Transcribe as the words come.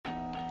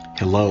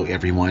Hello,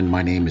 everyone.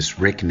 My name is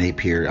Rick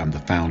Napier. I'm the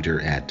founder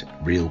at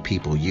Real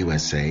People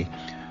USA.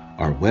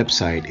 Our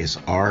website is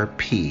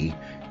rpusa.org.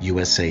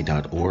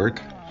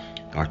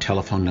 Our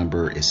telephone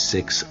number is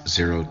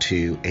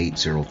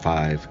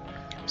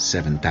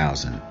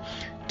 602-805-7000.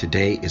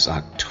 Today is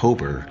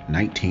October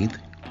 19th,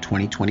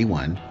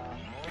 2021,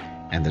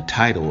 and the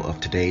title of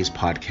today's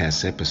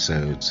podcast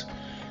episodes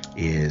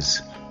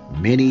is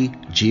Many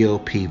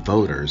GOP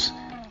Voters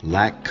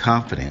Lack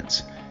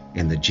Confidence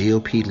in the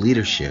GOP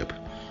Leadership,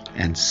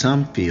 and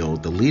some feel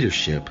the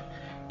leadership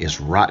is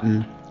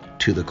rotten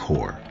to the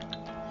core.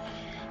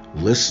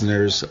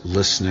 Listeners,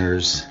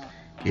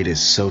 it is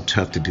so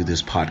tough to do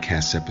this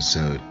podcast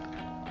episode.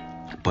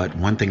 But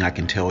one thing I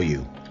can tell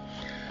you,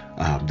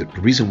 the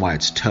reason why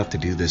it's tough to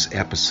do this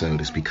episode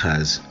is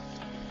because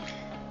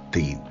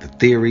the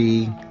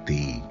theory,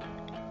 the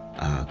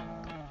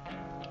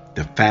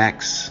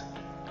facts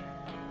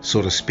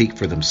sort of speak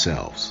for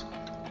themselves.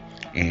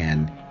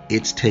 And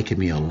it's taken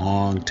me a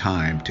long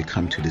time to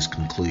come to this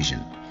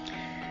conclusion.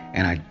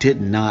 And I did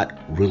not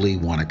really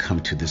want to come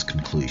to this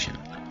conclusion.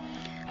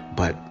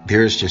 But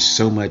there's just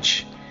so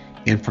much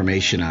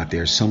information out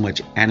there, so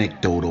much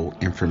anecdotal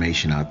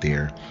information out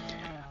there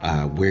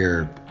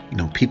where,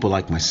 people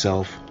like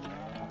myself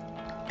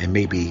and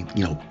maybe,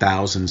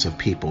 thousands of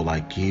people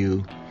like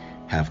you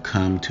have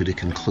come to the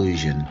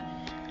conclusion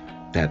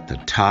that the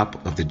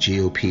top of the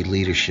GOP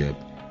leadership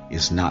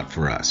is not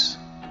for us.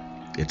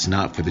 It's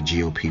not for the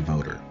GOP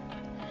voter.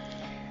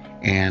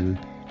 And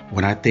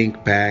when I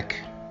think back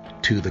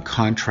to the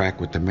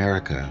contract with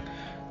America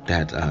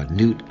that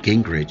Newt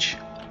Gingrich,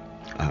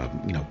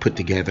 put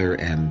together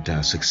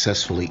and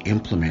successfully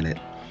implemented,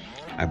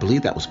 I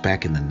believe that was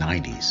back in the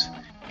 90s.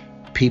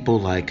 People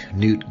like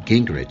Newt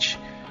Gingrich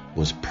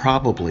was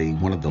probably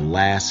one of the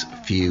last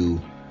few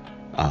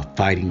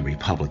fighting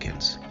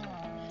Republicans.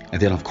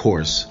 And then, of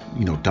course,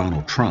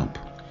 Donald Trump.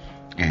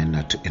 And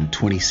in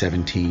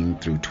 2017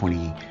 through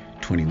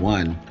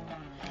 2021,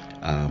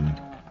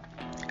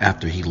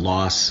 after he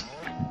lost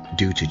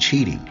due to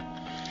cheating,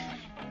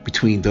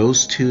 between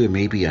those two and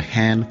maybe a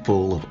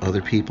handful of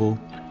other people,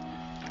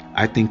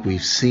 I think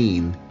we've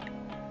seen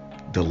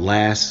the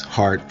last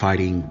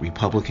hard-fighting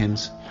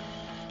Republicans.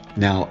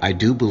 Now, I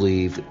do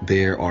believe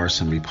there are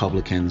some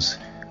Republicans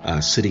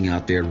sitting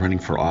out there running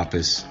for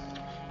office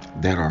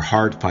that are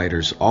hard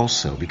fighters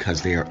also,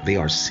 because they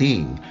are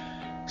seeing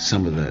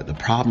some of the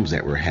problems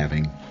that we're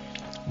having.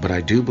 But I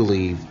do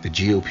believe the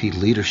GOP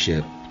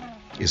leadership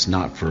is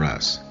not for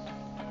us.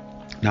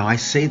 Now, I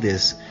say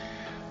this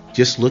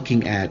just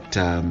looking at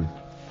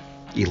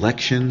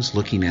elections,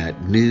 looking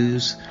at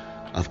news.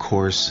 Of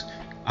course,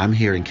 I'm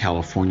here in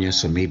California,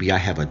 so maybe I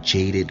have a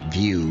jaded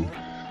view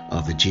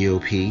of the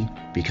GOP,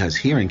 because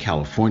here in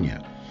California,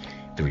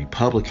 the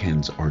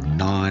Republicans are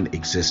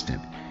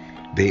non-existent.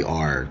 They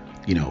are,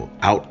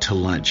 out to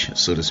lunch,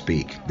 so to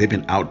speak. They've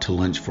been out to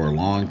lunch for a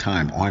long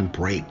time, on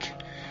break.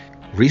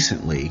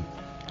 Recently,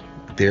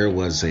 there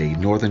was a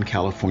Northern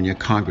California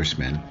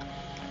congressman.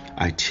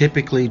 I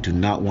typically do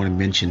not want to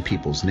mention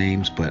people's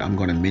names, but I'm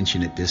going to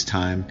mention it this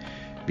time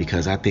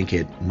because I think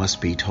it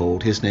must be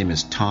told. His name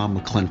is Tom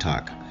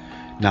McClintock.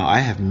 Now, I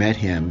have met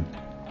him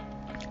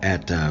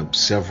at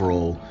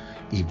several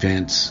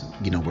events,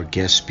 where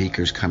guest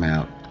speakers come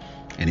out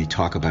and they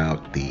talk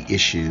about the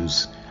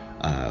issues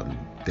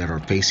that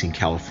are facing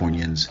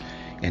Californians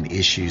and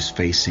issues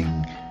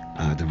facing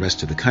the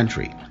rest of the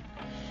country.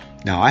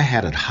 Now, I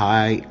had a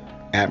high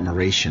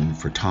admiration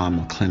for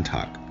Tom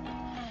McClintock.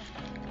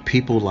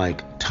 People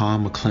like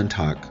Tom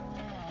McClintock,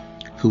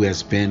 who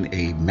has been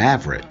a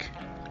maverick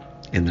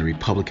in the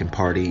Republican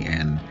Party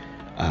and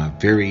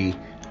very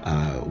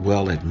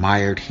well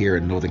admired here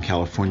in Northern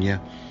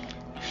California,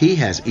 he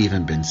has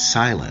even been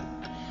silent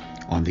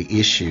on the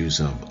issues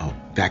of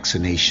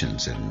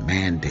vaccinations and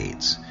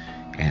mandates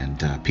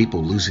and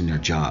people losing their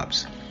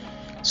jobs.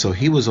 So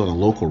he was on a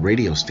local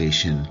radio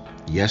station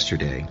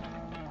yesterday,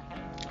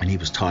 and he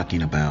was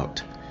talking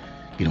about,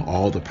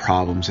 all the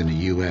problems in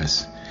the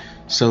U.S.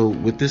 So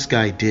what this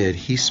guy did,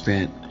 he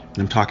spent,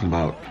 I'm talking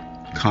about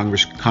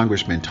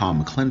Congressman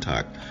Tom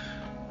McClintock,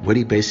 what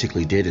he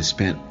basically did is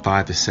spent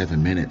 5 to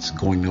 7 minutes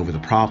going over the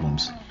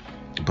problems.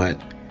 But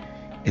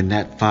in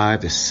that 5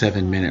 to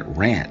 7 minute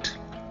rant,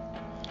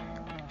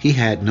 he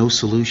had no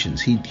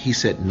solutions. He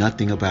said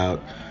nothing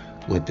about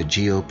what the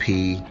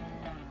GOP,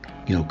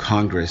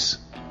 Congress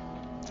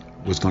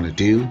was going to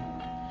do.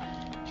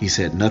 He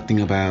said nothing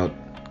about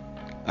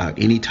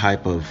any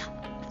type of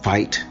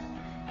fight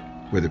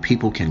where the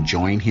people can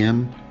join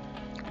him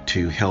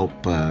to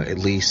help at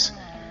least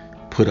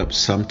put up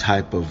some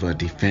type of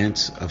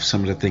defense of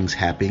some of the things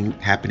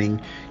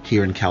happening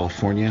here in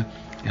California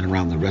and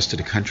around the rest of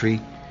the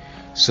country.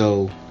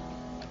 So,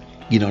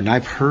 and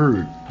I've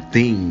heard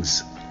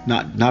things,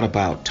 not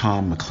about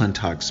Tom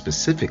McClintock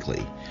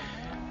specifically,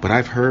 but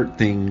I've heard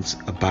things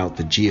about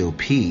the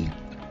GOP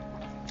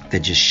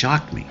that just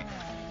shocked me.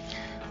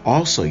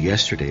 Also,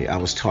 yesterday, I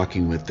was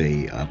talking with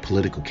a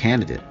political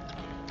candidate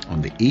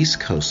on the east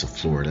coast of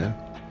Florida,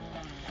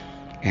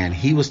 And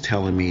he was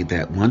telling me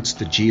that once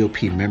the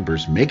GOP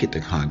members make it to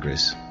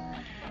Congress,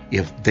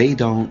 if they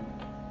don't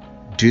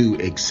do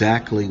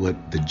exactly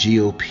what the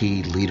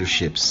GOP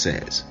leadership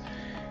says,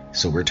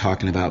 so we're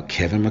talking about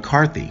Kevin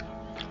McCarthy,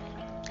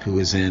 who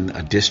is in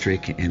a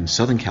district in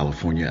Southern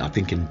California, I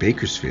think in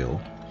Bakersfield,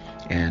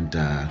 and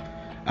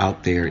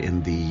out there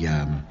in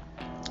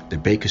the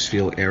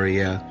Bakersfield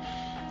area,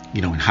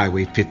 in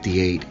Highway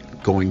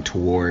 58 going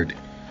toward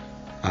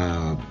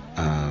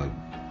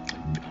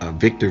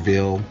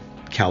Victorville,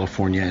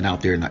 California, and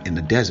out there in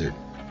the desert.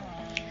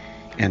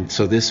 And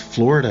so this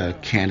Florida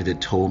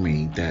candidate told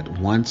me that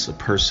once a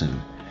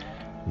person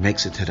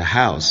makes it to the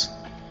House,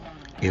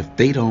 if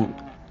they don't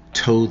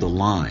toe the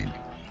line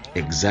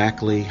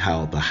exactly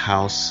how the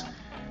House,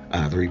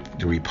 the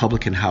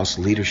Republican House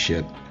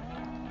leadership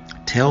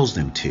tells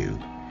them to,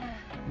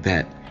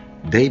 that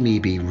they may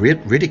be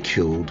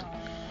ridiculed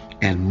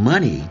and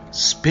money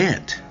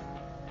spent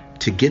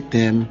to get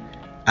them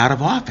out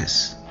of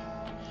office.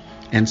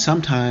 And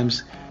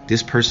sometimes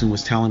this person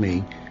was telling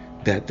me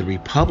that the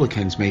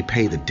Republicans may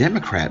pay the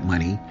Democrat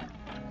money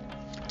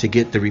to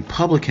get the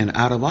Republican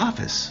out of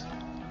office.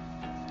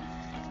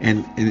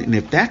 And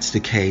if that's the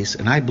case,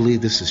 and I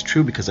believe this is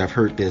true because I've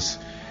heard this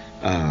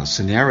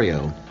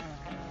scenario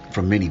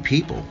from many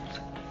people,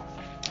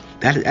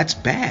 that's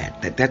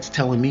bad. That's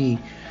telling me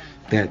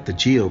that the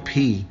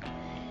GOP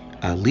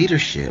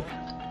leadership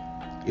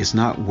is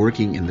not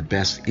working in the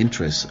best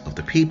interests of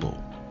the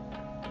people.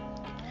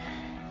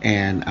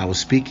 And I was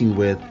speaking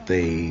with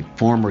a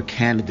former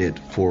candidate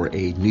for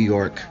a New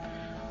York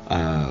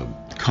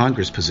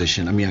Congress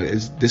position. I mean,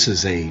 this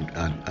is a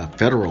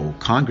federal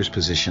Congress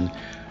position,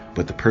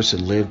 but the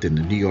person lived in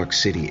the New York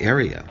City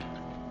area.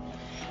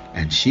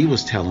 And she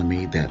was telling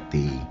me that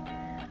the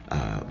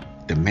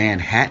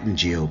Manhattan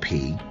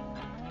GOP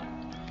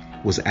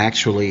was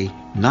actually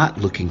not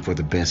looking for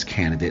the best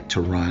candidate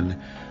to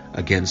run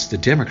against the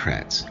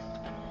Democrats.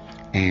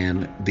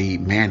 And the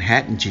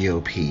Manhattan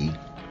GOP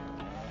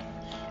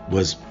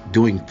was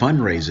doing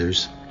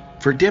fundraisers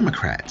for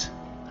Democrats.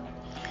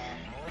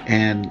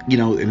 And,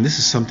 and this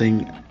is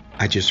something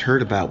I just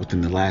heard about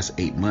within the last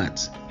 8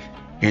 months.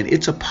 And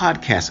it's a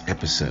podcast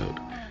episode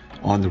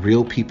on the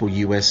Real People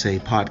USA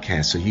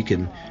podcast. So you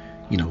can,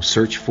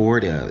 search for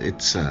it.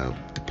 The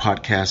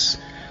podcast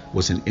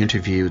was an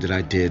interview that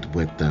I did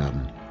with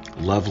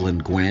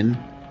Loveland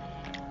Gwen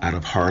out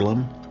of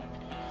Harlem.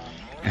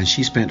 And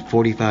she spent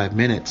 45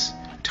 minutes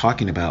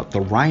talking about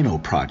the Rhino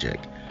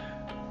Project.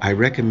 I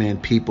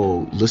recommend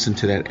people listen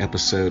to that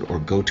episode or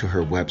go to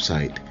her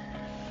website.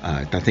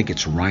 I think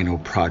it's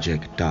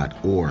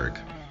rhinoproject.org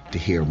to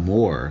hear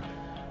more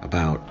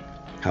about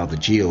how the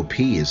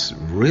GOP is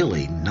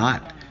really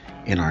not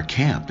in our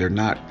camp. They're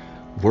not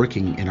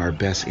working in our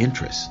best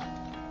interests.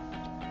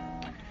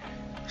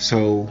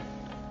 So,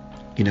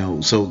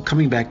 so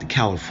coming back to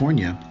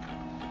California,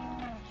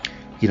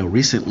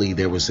 recently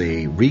there was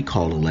a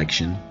recall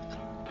election,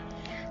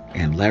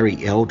 and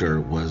Larry Elder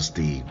was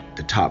the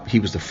top. He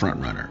was the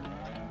front runner,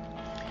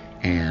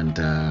 and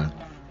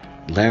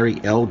Larry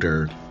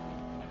Elder,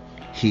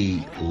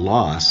 he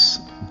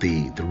lost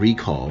the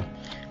recall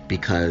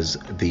because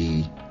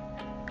the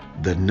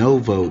no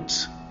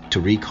votes to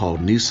recall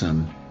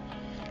Newsom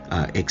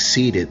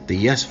exceeded the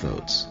yes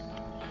votes.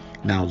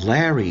 Now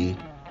Larry,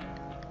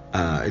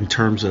 in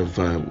terms of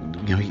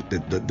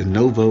the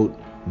no vote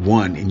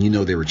won, and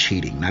they were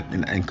cheating.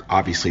 And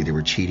obviously they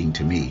were cheating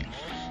to me,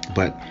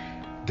 but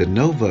the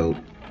no vote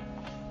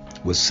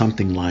was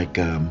something like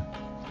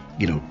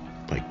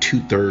like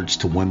 2/3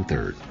 to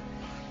 1/3.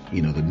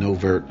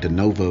 The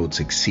no votes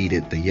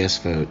exceeded the yes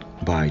vote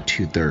by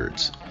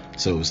 2/3.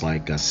 So it was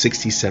like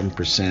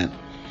 67%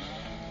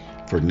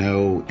 for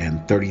no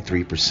and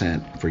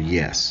 33% for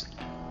yes.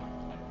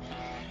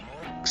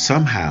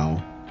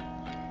 Somehow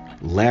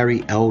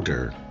Larry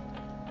Elder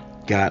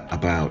got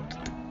about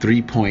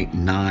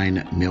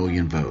 3.9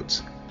 million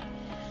votes.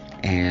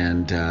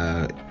 And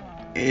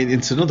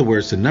it's, in other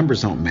words, the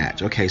numbers don't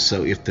match. Okay,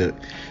 so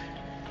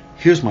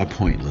here's my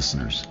point,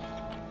 listeners.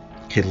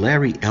 Okay,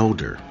 Larry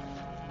Elder,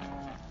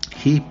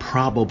 he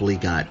probably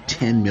got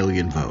 10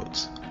 million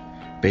votes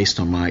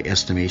based on my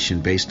estimation,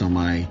 based on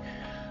my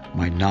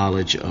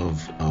knowledge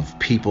of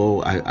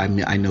people.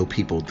 I know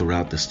people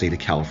throughout the state of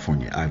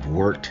California. I've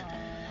worked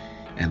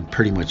and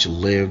pretty much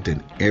lived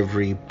in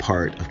every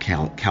part of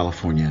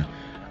California.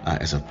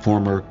 As a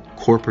former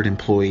corporate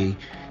employee,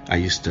 I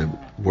used to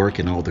work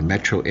in all the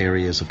metro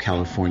areas of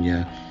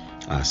California,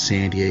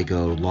 San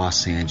Diego,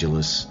 Los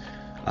Angeles,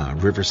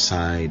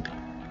 Riverside,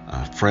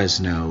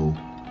 Fresno,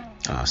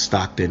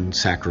 Stockton,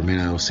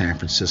 Sacramento, San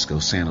Francisco,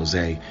 San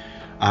Jose.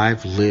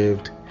 I've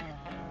lived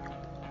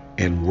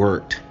and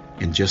worked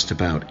in just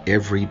about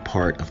every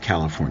part of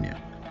California.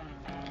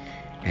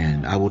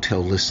 And I will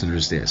tell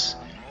listeners this: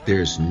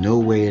 there's no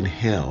way in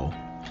hell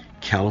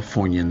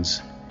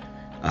Californians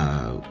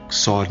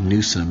saw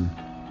Newsom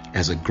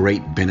as a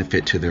great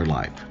benefit to their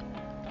life.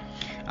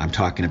 I'm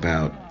talking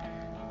about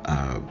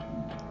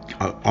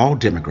all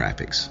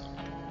demographics: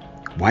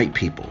 white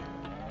people,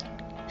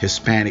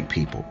 Hispanic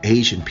people,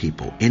 Asian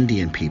people,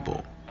 Indian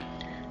people,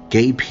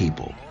 gay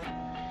people,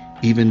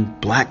 even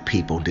black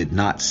people did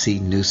not see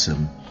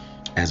Newsom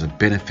as a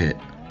benefit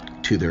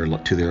to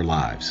their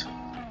lives.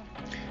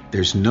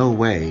 There's no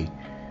way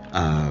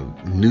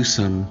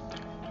Newsom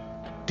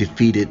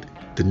defeated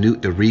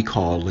the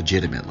recall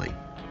legitimately.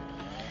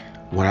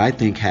 What I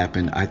think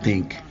happened, I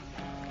think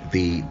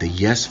the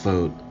yes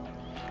vote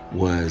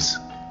was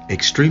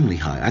extremely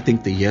high. I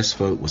think the yes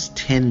vote was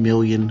 10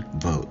 million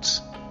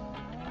votes.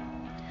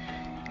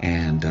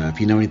 And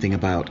if you know anything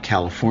about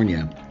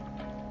California,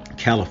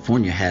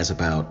 California has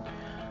about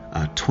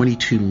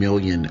 22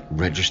 million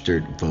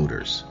registered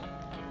voters.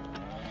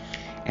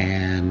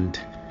 And,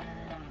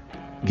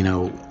 you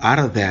know, out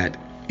of that,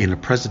 in a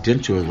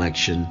presidential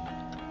election,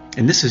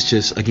 and this is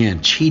just,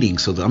 again, cheating.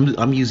 So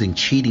I'm using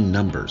cheating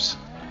numbers.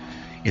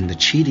 In the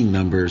cheating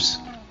numbers,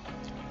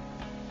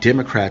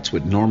 Democrats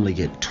would normally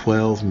get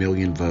 12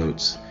 million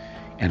votes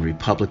and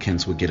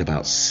Republicans would get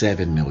about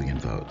 7 million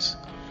votes.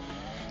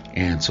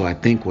 And so I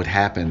think what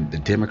happened, the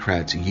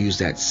Democrats used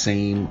that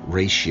same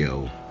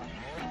ratio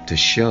to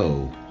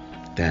show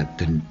that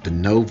the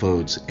no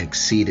votes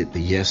exceeded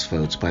the yes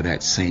votes by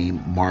that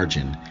same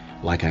margin,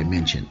 like I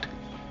mentioned,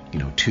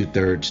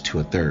 2/3 to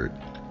 1/3.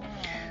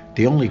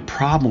 The only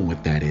problem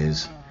with that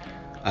is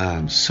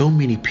so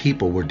many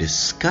people were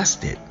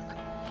disgusted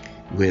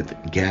with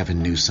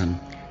Gavin Newsom.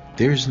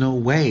 There's no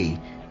way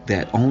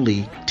that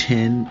only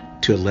 10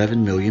 to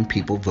 11 million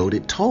people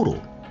voted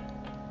total.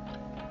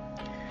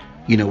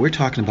 We're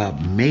talking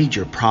about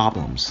major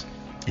problems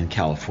in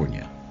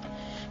California,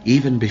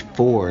 even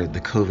before the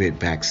COVID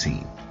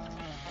vaccine.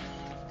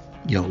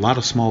 A lot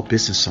of small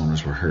business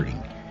owners were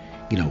hurting.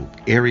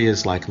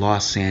 Areas like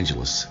Los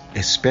Angeles,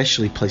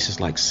 especially places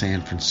like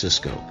San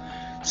Francisco,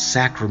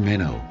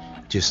 Sacramento,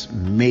 just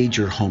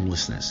major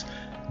homelessness,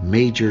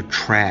 major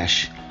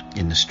trash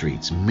in the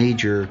streets,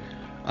 major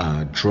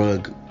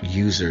drug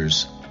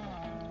users,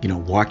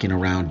 walking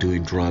around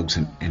doing drugs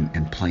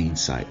in plain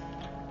sight.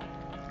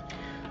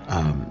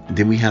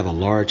 Then we have a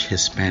large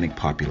Hispanic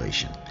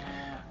population.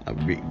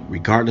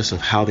 Regardless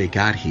of how they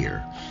got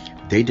here,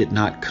 they did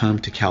not come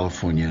to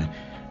California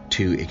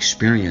to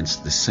experience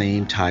the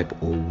same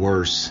type or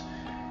worse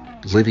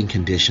living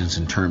conditions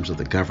in terms of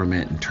the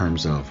government, in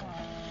terms of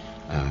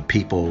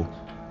people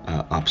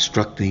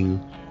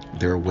obstructing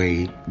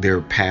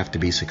their path to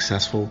be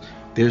successful.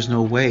 There's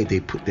no way they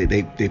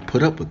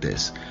put up with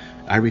this.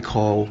 I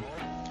recall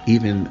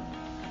even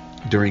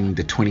during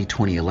the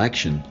 2020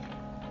 election,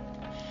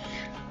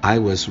 I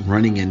was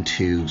running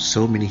into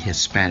so many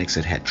Hispanics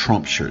that had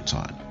Trump shirts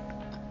on.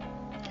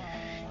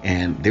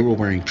 And they were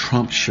wearing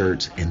Trump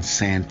shirts in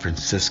San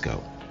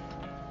Francisco.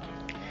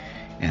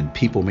 And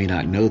people may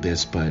not know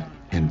this, but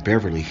in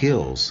Beverly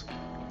Hills,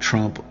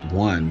 Trump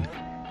won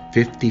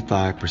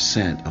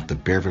 55% of the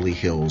Beverly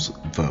Hills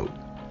vote.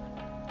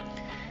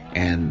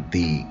 And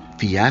the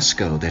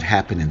fiasco that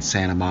happened in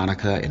Santa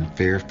Monica and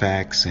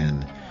Fairfax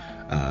and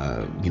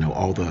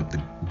all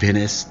the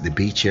Venice, the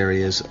beach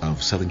areas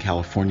of Southern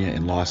California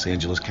and Los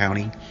Angeles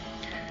County,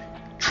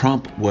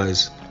 Trump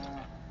was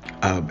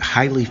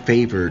highly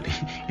favored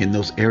in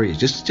those areas.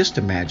 Just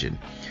imagine,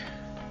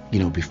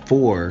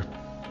 before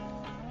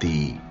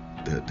the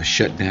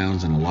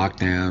shutdowns and the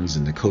lockdowns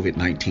and the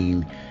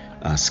COVID-19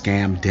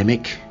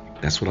 scamdemic,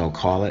 that's what I'll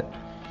call it.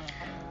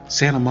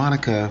 Santa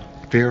Monica,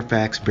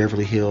 Fairfax,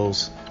 Beverly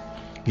Hills,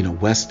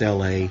 West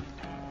LA,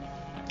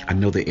 I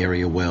know the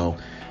area well.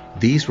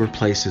 These were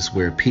places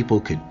where people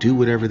could do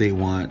whatever they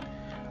want,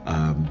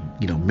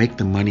 make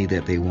the money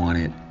that they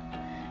wanted,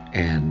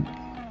 and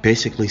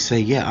basically say,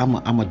 yeah,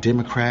 I'm a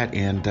Democrat,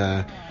 and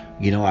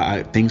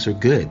things are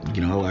good.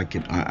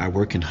 I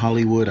work in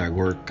Hollywood, I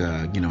work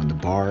in the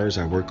bars,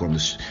 I work on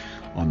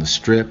the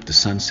Strip, the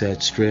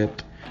Sunset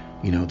Strip,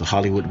 the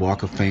Hollywood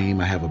Walk of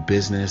Fame. I have a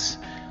business.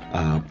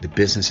 The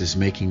business is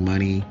making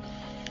money.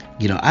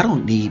 I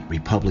don't need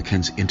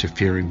Republicans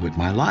interfering with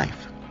my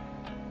life.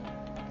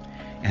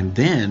 And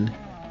then,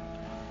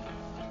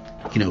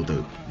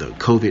 the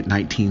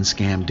COVID-19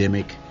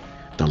 scamdemic,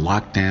 the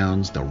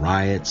lockdowns, the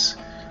riots,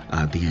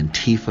 the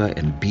Antifa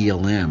and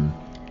BLM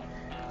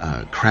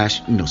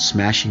crash,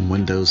 smashing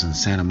windows in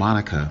Santa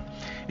Monica.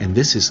 And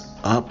this is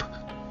up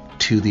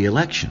to the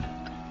election.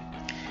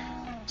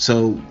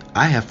 So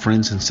I have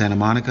friends in Santa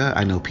Monica.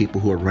 I know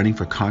people who are running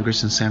for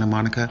Congress in Santa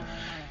Monica.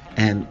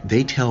 And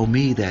they tell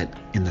me that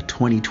in the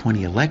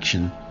 2020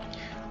 election,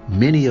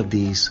 many of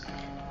these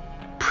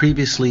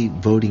previously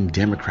voting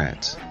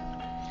Democrats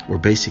were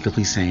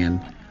basically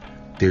saying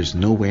there's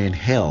no way in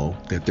hell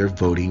that they're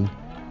voting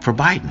for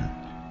Biden.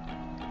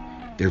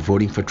 They're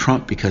voting for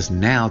Trump because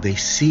now they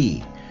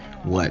see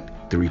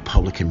what the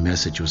Republican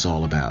message was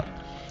all about.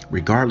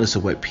 Regardless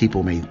of what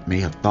people may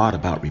have thought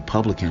about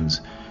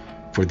Republicans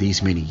for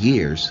these many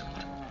years,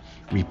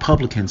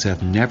 Republicans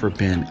have never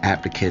been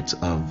advocates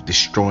of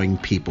destroying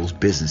people's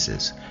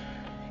businesses,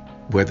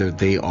 whether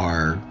they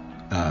are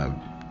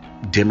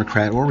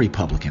Democrat or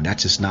Republican.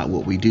 That's just not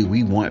what we do.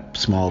 We want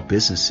small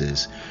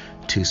businesses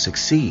to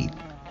succeed.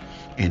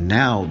 And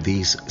now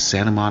these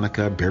Santa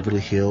Monica, Beverly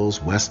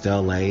Hills, West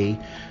LA,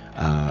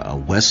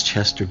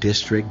 Westchester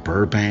District,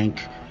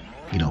 Burbank,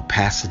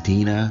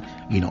 Pasadena,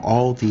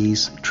 all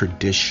these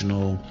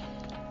traditional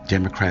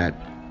Democrat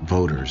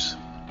voters,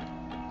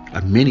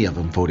 many of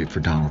them voted for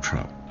Donald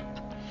Trump.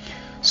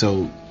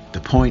 So the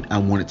point I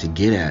wanted to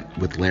get at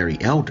with Larry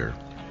Elder,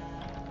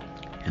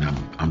 and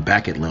I'm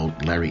back at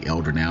Larry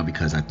Elder now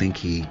because I think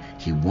he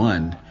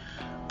won,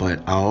 but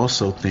I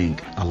also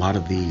think a lot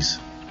of these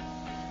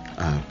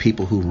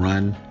people who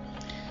run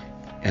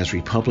as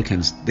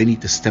Republicans, they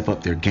need to step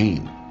up their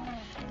game.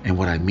 And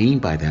what I mean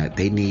by that,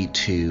 they need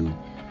to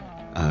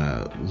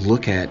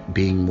look at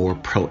being more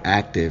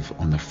proactive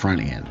on the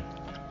front end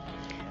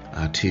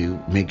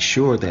to make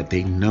sure that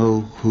they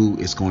know who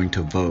is going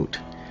to vote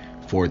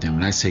for them.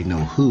 And I say know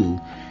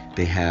who,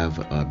 they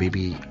have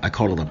maybe I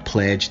call it a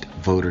pledged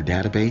voter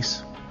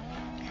database,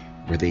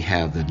 where they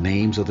have the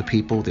names of the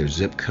people, their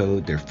zip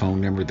code, their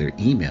phone number, their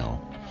email,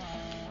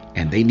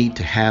 and they need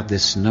to have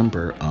this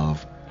number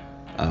of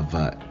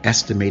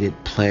estimated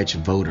pledged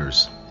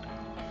voters,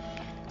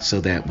 so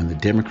that when the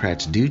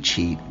Democrats do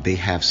cheat, they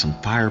have some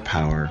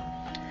firepower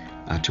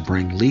to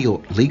bring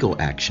legal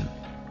action.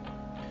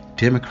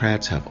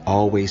 Democrats have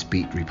always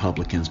beat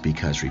Republicans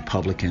because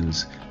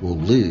Republicans will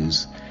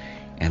lose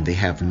and they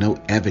have no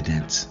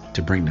evidence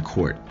to bring to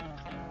court.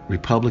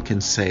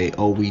 Republicans say,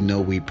 oh, we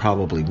know we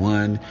probably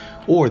won,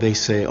 or they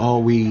say, oh,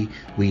 we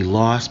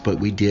lost, but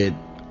we did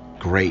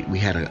great. We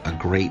had a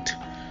great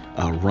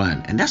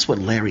run. And that's what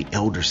Larry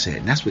Elder said.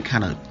 And that's what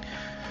kind of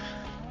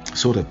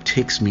sort of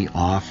ticks me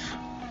off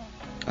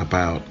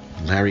about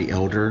Larry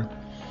Elder,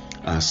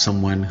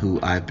 someone who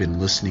I've been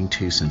listening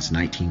to since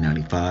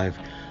 1995,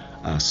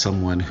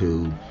 someone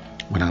who,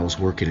 when I was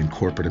working in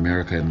corporate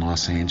America in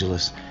Los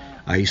Angeles,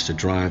 I used to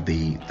drive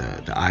the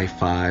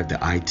I-5,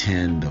 the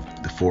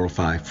I-10, the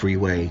 405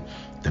 freeway,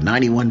 the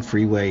 91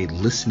 freeway,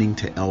 listening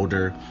to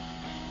Elder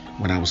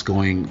when I was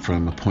going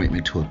from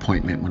appointment to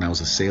appointment when I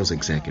was a sales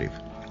executive.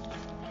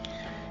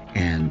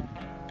 And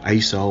I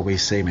used to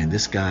always say, man,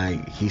 this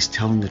guy, he's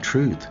telling the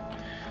truth.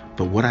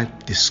 But what I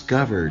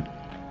discovered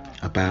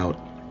about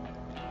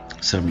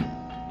some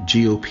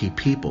GOP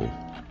people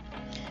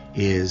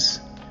is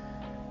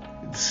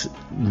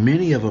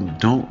many of them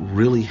don't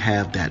really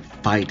have that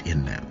fight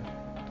in them.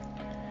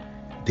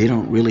 They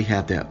don't really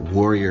have that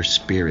warrior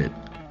spirit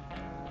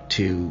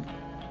to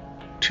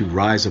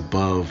rise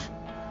above,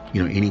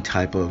 any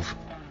type of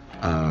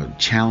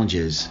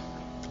challenges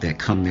that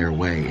come their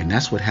way. And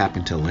that's what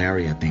happened to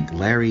Larry. I think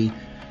Larry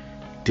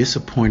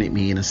disappointed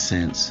me in a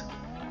sense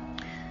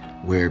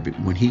where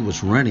when he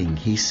was running,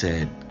 he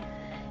said,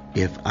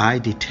 if I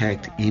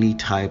detect any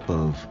type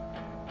of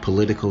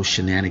political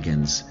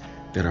shenanigans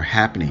that are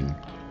happening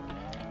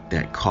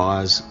that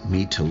cause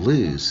me to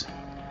lose,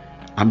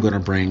 I'm going to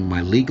bring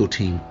my legal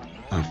team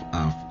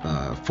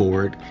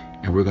forward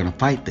and we're going to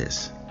fight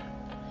this.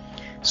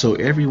 So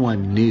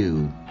everyone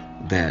knew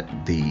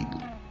that the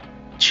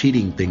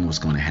cheating thing was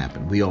going to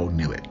happen. We all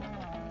knew it.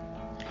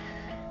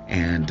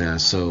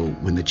 And so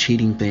when the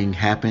cheating thing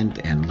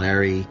happened and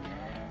Larry,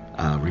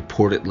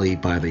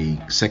 reportedly by the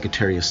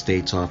Secretary of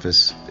State's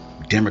office,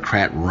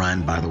 Democrat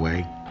run, by the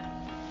way,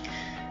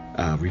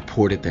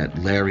 reported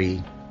that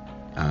Larry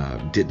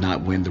did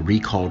not win. The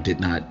recall did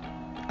not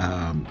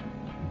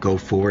go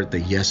forward. The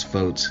yes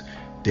votes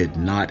did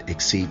not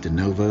exceed the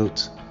no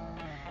votes.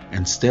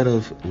 Instead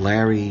of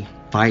Larry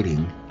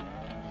fighting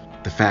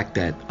the fact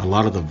that a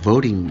lot of the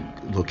voting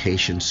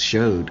locations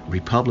showed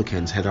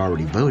Republicans had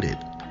already voted,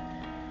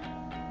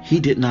 he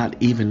did not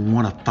even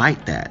want to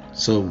fight that.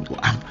 So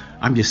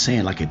I'm just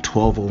saying, like at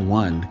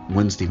 12:01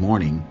 Wednesday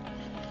morning,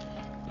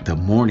 the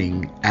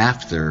morning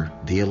after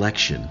the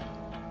election,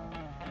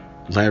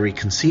 Larry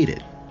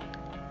conceded.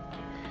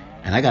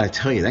 And I got to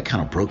tell you, that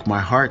kind of broke my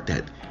heart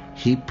that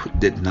he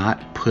did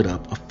not put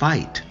up a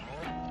fight.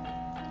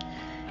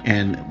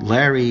 And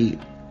Larry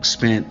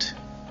spent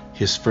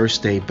his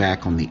first day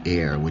back on the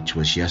air, which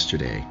was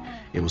yesterday.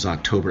 It was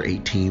October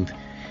 18th.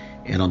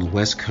 And on the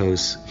West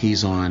Coast,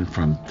 he's on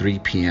from 3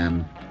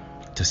 p.m.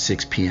 to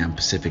 6 p.m.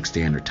 Pacific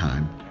Standard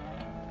Time.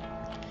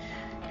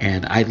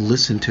 And I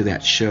listened to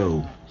that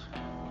show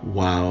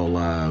while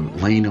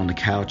laying on the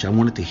couch. I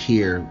wanted to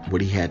hear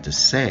what he had to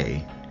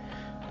say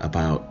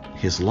about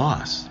his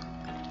loss.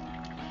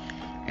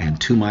 And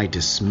to my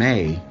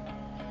dismay,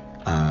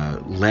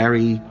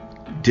 Larry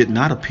did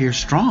not appear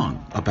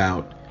strong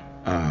about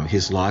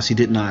his loss. He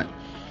did not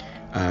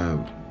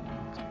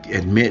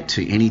admit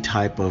to any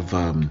type of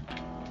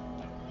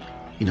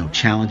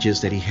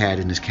challenges that he had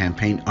in his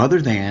campaign,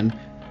 other than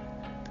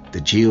the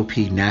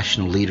GOP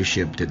national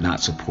leadership did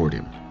not support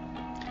him.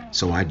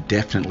 So I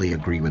definitely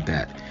agree with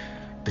that.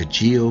 The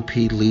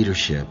GOP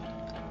leadership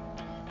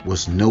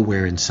was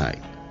nowhere in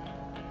sight.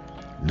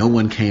 No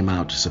one came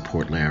out to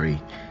support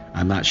Larry.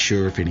 I'm not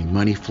sure if any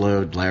money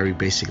flowed. Larry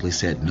basically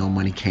said no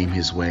money came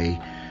his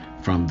way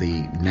from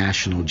the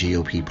national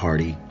GOP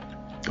party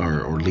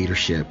or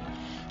leadership.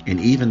 And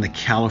even the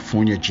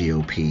California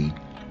GOP,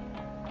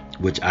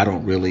 which I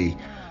don't really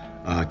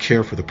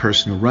care for the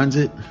person who runs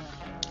it,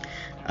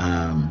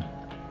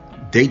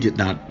 they did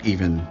not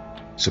even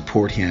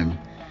support him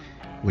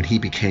when he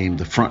became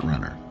the front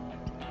runner.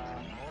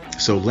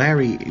 So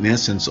Larry, in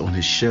essence, on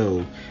his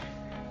show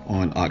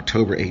on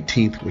October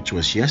 18th, which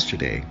was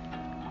yesterday,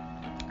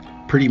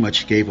 pretty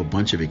much gave a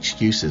bunch of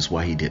excuses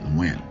why he didn't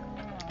win.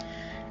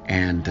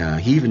 And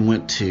he even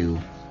went to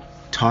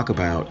talk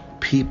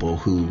about people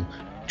who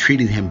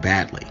treated him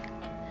badly.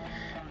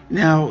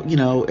 Now, you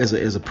know, as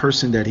a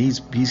person that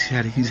he's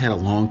had a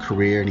long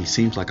career, and he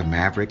seems like a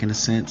maverick in a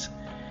sense.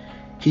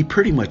 He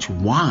pretty much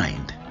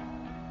whined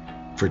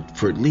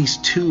for at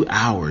least 2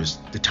 hours,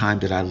 the time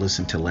that I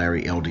listened to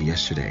Larry Elder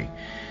yesterday.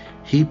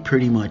 He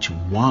pretty much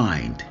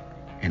whined,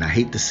 and I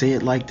hate to say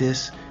it like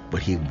this,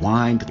 but he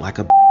whined like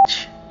a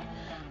bitch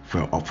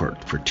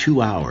for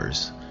 2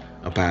 hours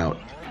about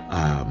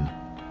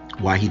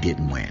why he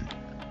didn't win.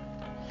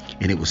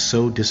 And it was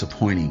so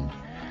disappointing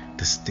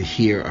to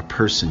hear a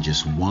person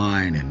just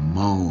whine and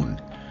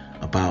moan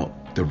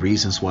about the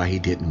reasons why he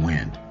didn't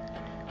win,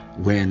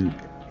 when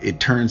it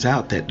turns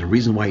out that the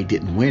reason why he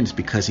didn't win is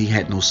because he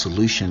had no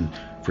solution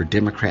for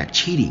Democrat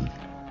cheating.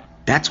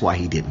 That's why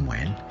he didn't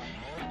win.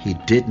 He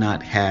did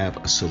not have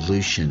a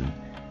solution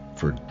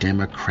for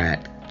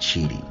Democrat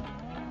cheating.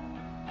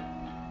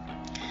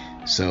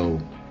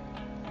 So,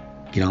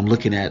 you know, I'm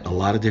looking at a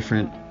lot of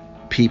different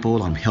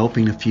people. I'm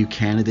helping a few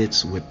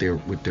candidates with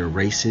their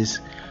races.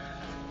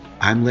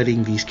 I'm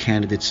letting these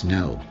candidates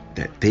know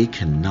that they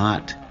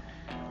cannot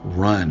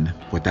run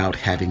without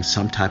having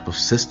some type of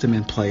system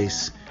in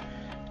place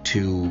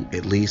to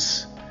at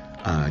least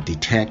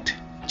detect,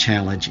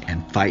 challenge,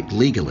 and fight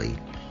legally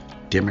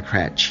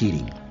Democrat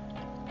cheating.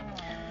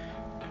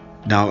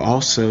 Now,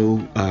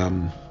 also,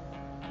 I'm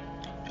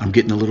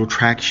getting a little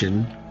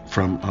traction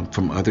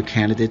from other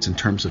candidates in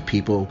terms of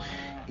people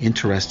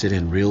interested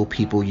in Real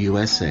People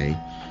USA.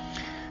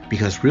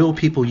 Because Real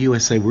People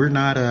USA, we're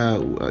not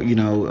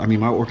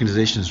my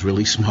organization is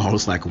really small.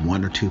 It's like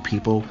 1 or 2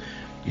 people.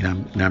 You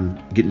know, and I'm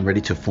getting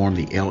ready to form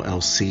the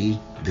LLC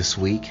this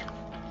week.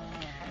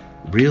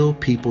 Real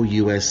People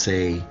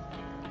USA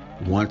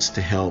wants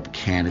to help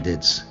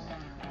candidates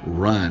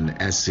run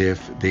as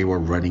if they were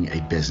running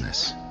a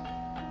business.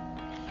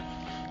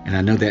 And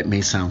I know that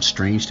may sound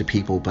strange to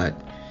people, but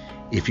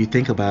if you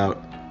think about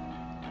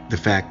the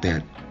fact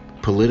that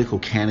political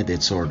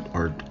candidates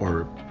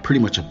are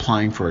pretty much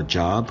applying for a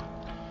job,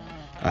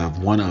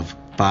 of one of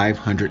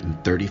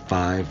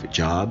 535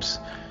 jobs,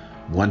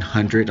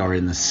 100 are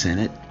in the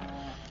Senate,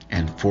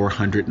 and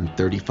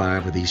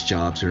 435 of these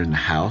jobs are in the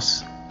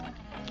House.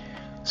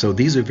 So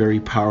these are very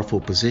powerful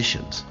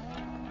positions.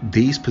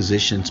 These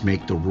positions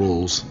make the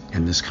rules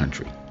in this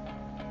country.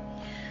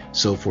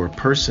 So for a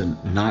person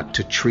not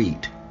to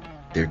treat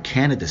their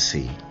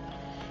candidacy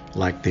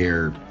like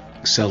they're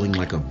selling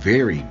like a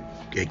very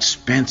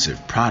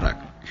expensive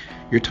product,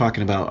 you're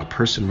talking about a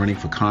person running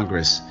for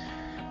Congress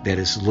that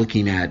is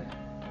looking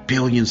at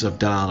billions of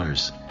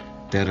dollars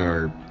that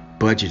are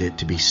budgeted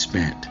to be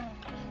spent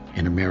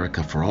in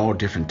America for all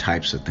different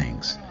types of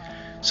things.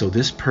 So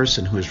this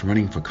person who is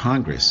running for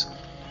Congress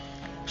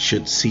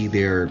should see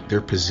their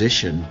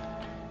position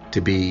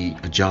to be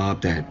a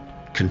job that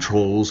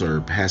controls or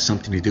has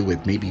something to do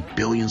with maybe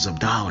billions of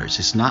dollars.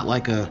 It's not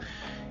like a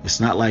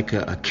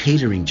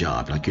catering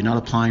job. Like, you're not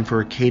applying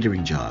for a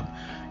catering job.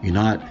 You're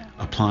not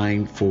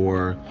applying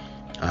for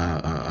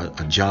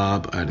a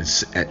job, an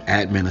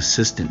admin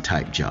assistant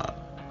type job.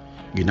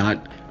 You're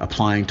not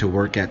applying to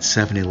work at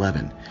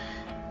 7-Eleven.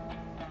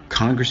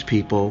 Congress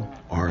people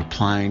are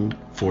applying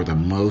for the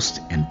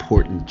most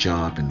important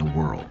job in the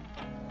world.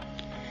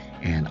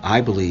 And I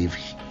believe,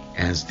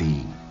 as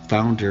the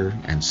founder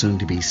and soon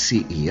to be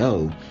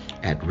CEO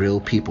at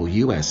Real People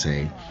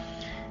USA,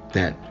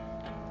 that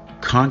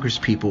Congress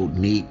people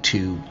need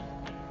to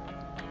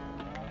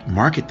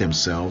market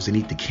themselves. They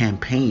need to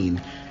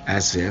campaign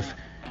as if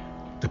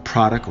the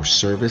product or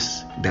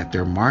service that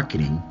they're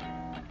marketing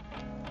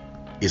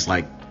is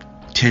like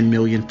 $10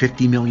 million,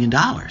 $50 million.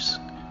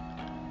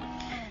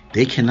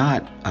 They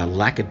cannot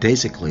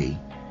lackadaisically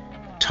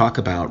talk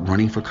about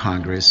running for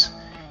Congress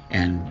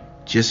and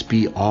just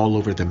be all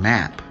over the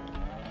map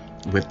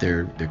with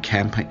their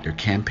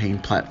campaign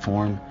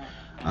platform,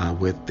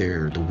 with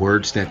the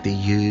words that they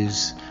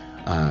use,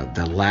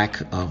 the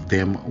lack of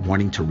them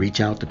wanting to reach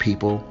out to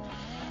people,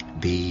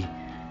 the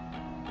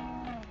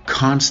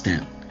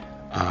constant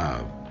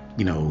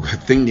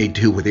thing they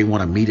do where they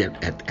want to meet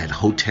at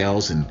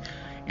hotels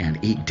and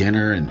eat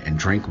dinner and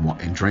drink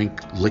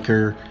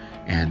liquor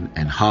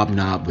and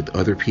hobnob with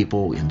other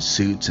people in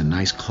suits and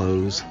nice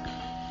clothes,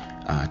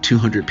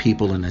 200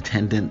 people in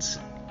attendance.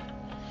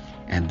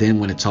 And then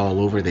when it's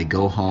all over, they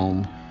go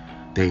home.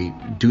 They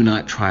do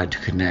not try to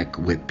connect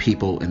with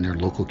people in their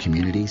local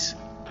communities.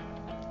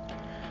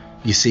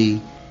 You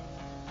see,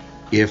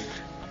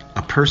 if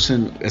a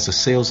person, as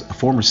a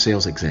former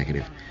sales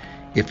executive,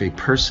 if a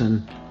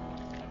person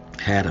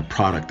had a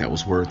product that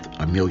was worth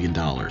 $1 million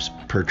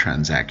per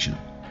transaction,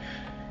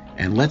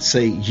 and let's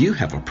say you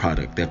have a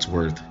product that's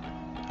worth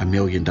 $1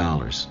 million,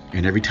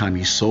 and every time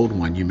you sold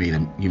one, you made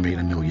 $1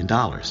 million,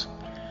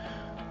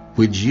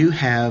 would you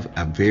have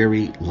a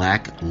very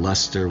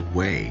lackluster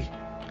way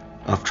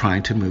of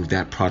trying to move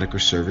that product or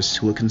service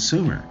to a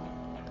consumer?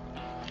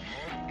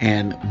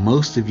 And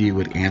most of you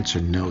would answer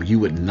no. You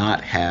would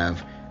not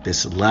have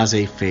this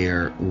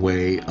laissez-faire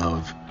way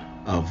of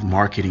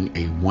marketing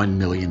a $1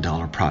 million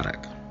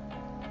product.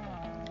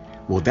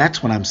 Well,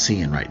 that's what I'm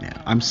seeing right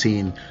now. I'm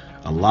seeing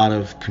a lot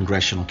of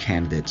congressional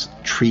candidates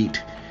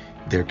treat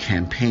their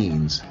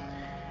campaigns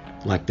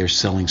like they're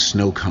selling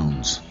snow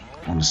cones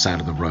on the side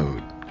of the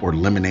road, or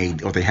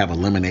lemonade, or they have a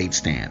lemonade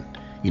stand,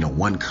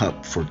 1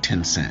 cup for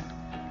 10 cents,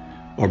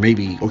 or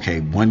maybe,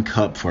 1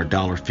 cup for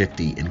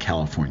 $1.50 in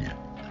California.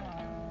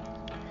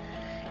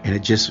 And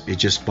it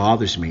just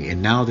bothers me.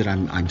 And now that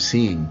I'm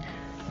seeing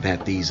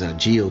that these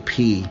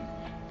GOP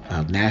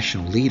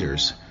national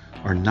leaders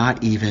are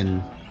not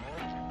even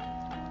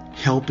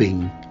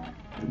helping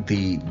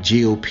the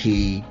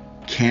GOP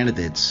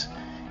candidates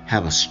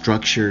have a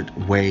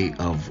structured way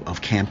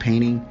of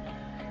campaigning,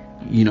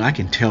 I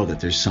can tell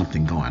that there's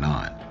something going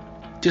on.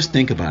 Just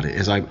think about it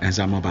as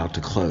I'm about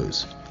to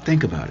close.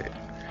 Think about it.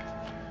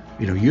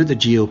 You're the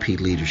GOP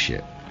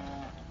leadership,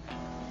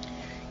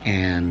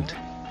 and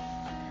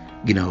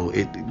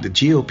the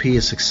GOP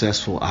is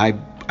successful. I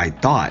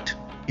thought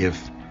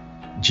if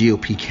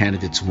GOP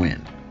candidates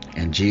win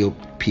and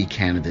GOP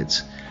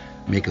candidates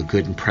make a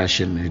good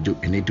impression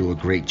and they do a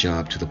great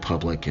job to the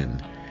public,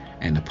 and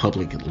the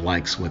public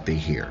likes what they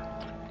hear.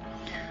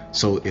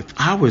 So if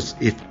I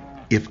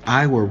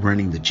were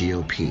running the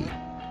GOP,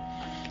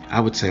 I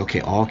would say,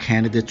 okay, all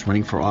candidates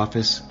running for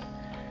office,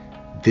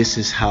 this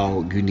is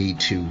how you need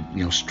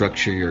to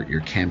structure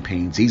your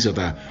campaigns. These are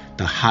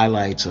the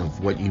highlights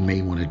of what you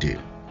may want to do.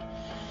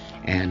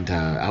 And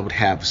I would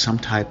have some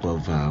type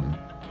of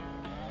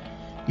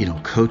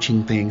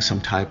coaching thing,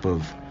 some type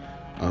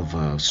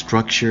of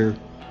structure,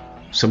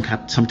 some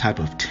type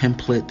of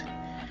template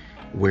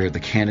where the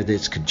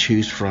candidates could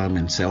choose from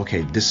and say,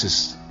 okay,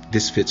 this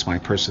fits my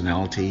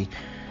personality.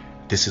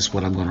 This is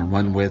what I'm going to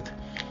run with.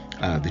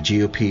 The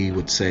GOP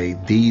would say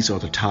these are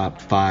the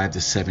top 5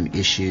 to 7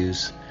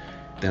 issues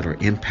that are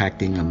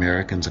impacting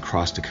Americans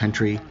across the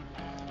country.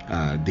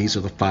 These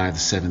are the 5 to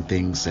 7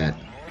 things that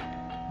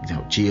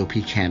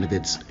GOP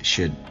candidates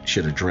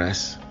should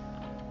address.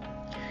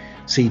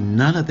 See,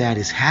 none of that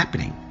is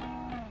happening.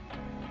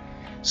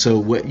 So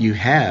what you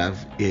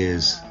have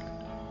is,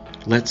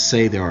 let's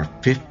say there are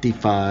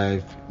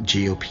 55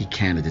 GOP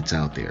candidates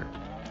out there,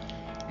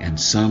 and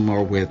some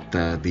are with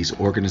these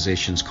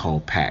organizations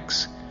called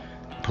PACs,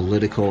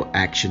 Political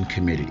Action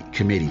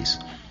Committees.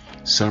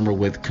 Some are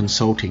with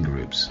consulting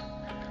groups.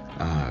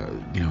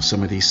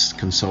 Some of these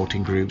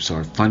consulting groups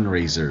are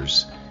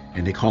fundraisers,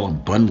 and they call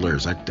them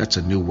bundlers. That's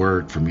a new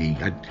word for me.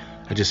 I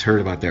just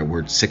heard about that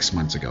word 6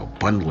 months ago.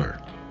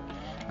 Bundler,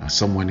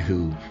 someone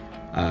who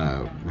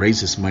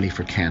raises money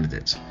for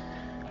candidates.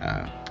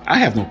 I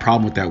have no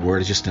problem with that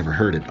word. I just never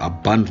heard it. A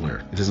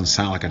bundler. It doesn't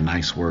sound like a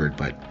nice word,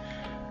 but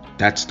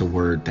that's the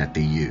word that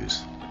they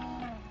use.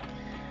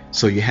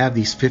 So you have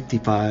these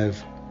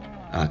 55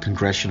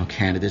 congressional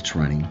candidates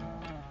running.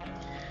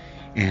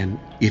 And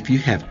if you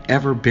have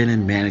ever been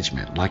in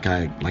management, like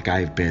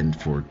I've been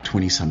for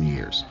 20 some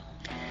years,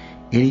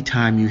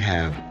 anytime you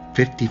have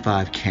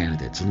 55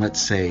 candidates, and let's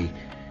say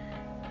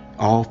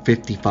all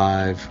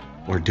 55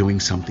 are doing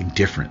something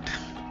different,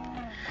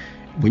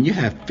 when you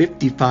have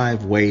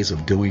 55 ways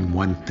of doing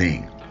one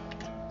thing,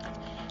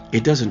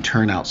 it doesn't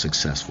turn out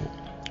successful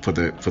for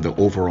the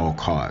overall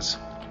cause.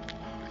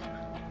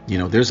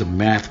 There's a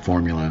math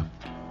formula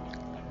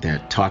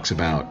that talks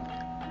about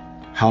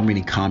how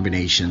many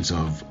combinations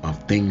of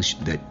things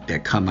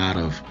that come out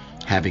of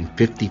having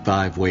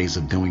 55 ways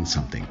of doing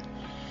something.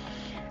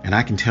 And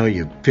I can tell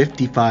you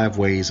 55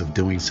 ways of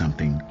doing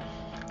something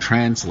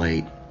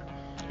translate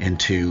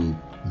into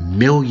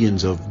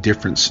millions of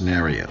different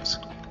scenarios.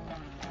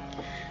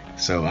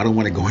 So I don't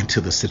want to go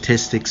into the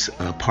statistics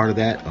part of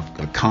that,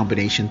 of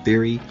combination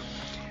theory,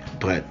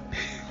 but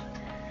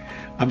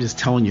I'm just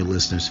telling you,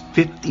 listeners,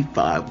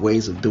 55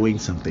 ways of doing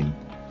something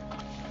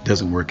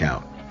doesn't work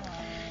out.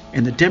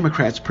 And the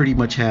Democrats pretty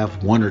much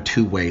have 1 or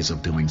 2 ways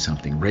of doing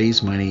something: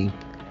 raise money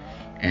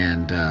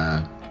and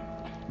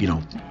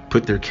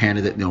put their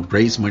candidate,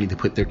 raise money to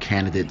put their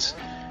candidates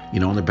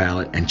on the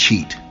ballot and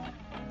cheat.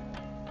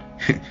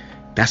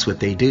 That's what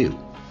they do.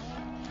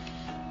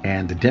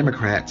 And the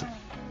Democrats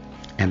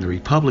and the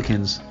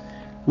Republicans,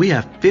 we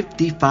have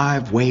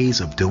 55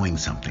 ways of doing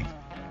something.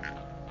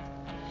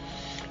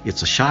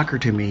 It's a shocker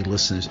to me,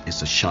 listeners.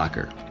 It's a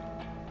shocker.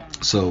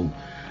 So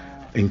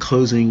in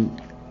closing,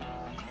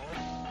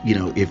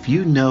 if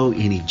you know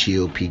any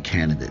GOP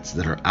candidates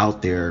that are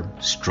out there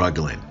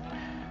struggling,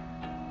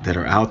 that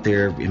are out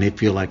there and they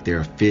feel like they're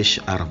a fish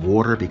out of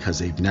water because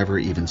they've never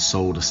even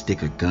sold a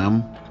stick of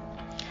gum,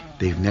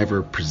 they've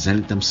never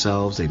presented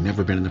themselves, they've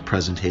never been in a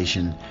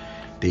presentation,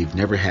 they've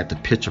never had to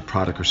pitch a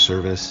product or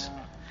service,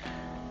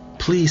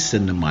 please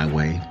send them my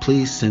way.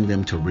 Please send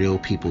them to Real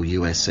People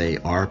USA,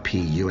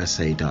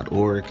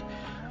 rpusa.org,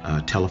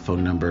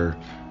 telephone number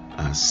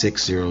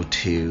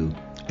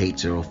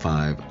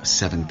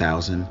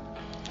 602-805-7000,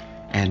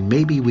 and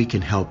maybe we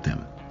can help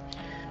them.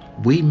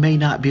 We may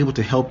not be able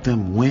to help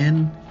them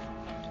win,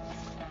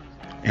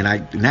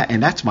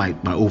 and that's my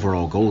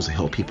overall goal, is to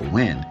help people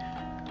win.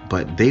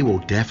 but they will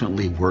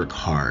definitely work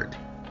hard.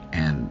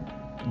 And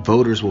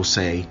voters will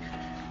say,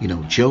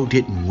 Joe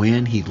didn't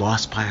win. He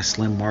lost by a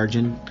slim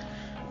margin,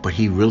 but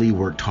he really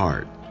worked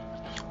hard.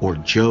 Or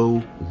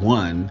Joe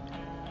won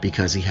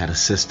because he had a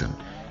system.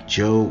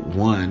 Joe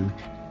won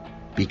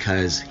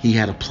because he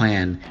had a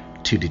plan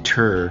to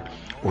deter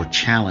or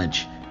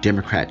challenge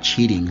Democrat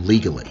cheating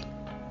legally.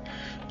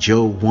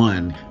 Joe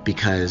won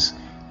because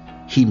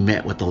he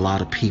met with a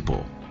lot of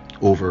people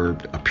over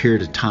a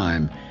period of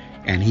time,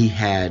 and he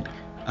had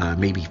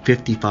maybe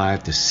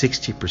 55 to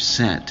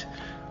 60%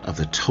 of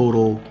the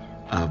total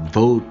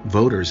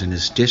voters in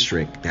his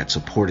district that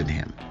supported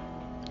him.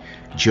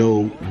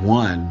 Joe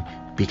won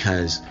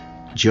because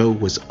Joe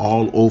was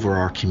all over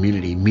our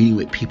community, meeting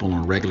with people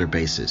on a regular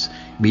basis,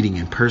 meeting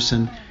in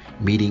person,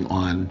 meeting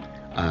on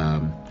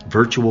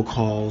virtual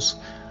calls,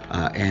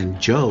 and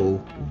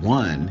Joe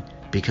won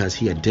because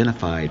he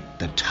identified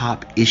the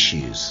top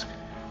issues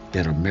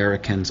that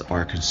Americans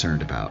are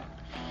concerned about.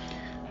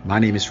 My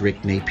name is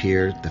Rick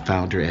Napier, the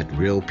founder at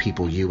Real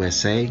People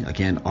USA.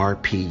 Again,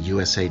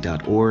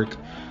 rpusa.org.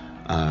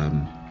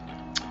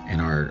 And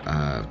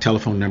our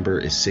telephone number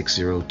is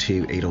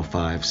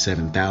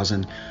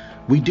 602-805-7000.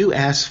 We do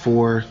ask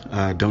for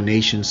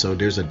donations, so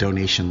there's a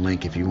donation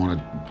link if you want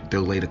to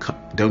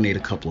donate a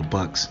couple of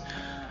bucks.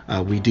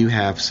 We do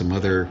have some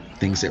other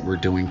things that we're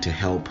doing to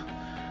help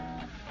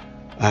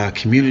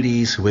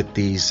communities with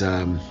these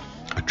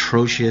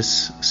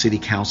atrocious city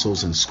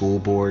councils and school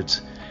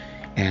boards.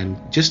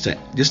 And just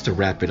to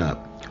wrap it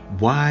up,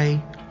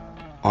 why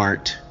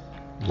aren't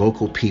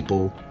local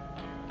people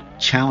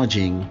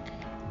challenging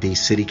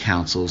these city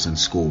councils and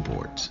school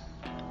boards?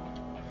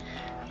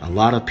 A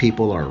lot of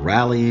people are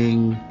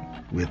rallying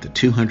with the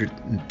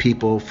 200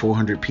 people,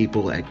 400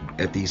 people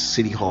at these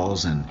city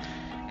halls and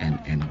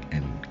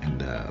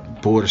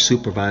board of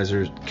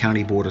supervisors,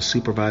 county board of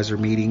supervisor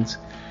meetings.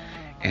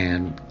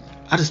 And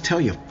I'll just tell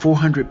you,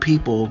 400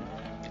 people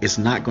is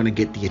not going to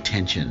get the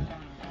attention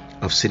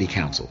of city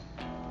council.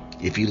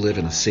 If you live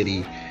in a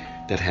city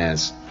that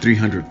has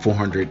 300,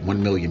 400,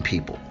 1 million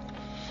people,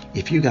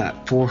 if you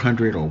got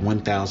 400 or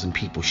 1,000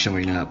 people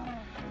showing up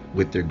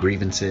with their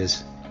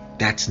grievances,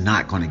 that's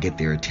not going to get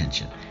their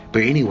attention.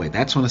 But anyway,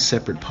 that's on a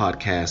separate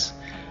podcast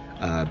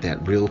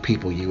that Real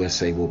People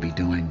USA will be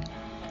doing.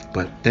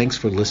 But thanks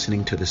for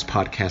listening to this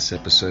podcast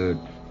episode.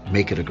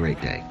 Make it a great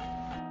day.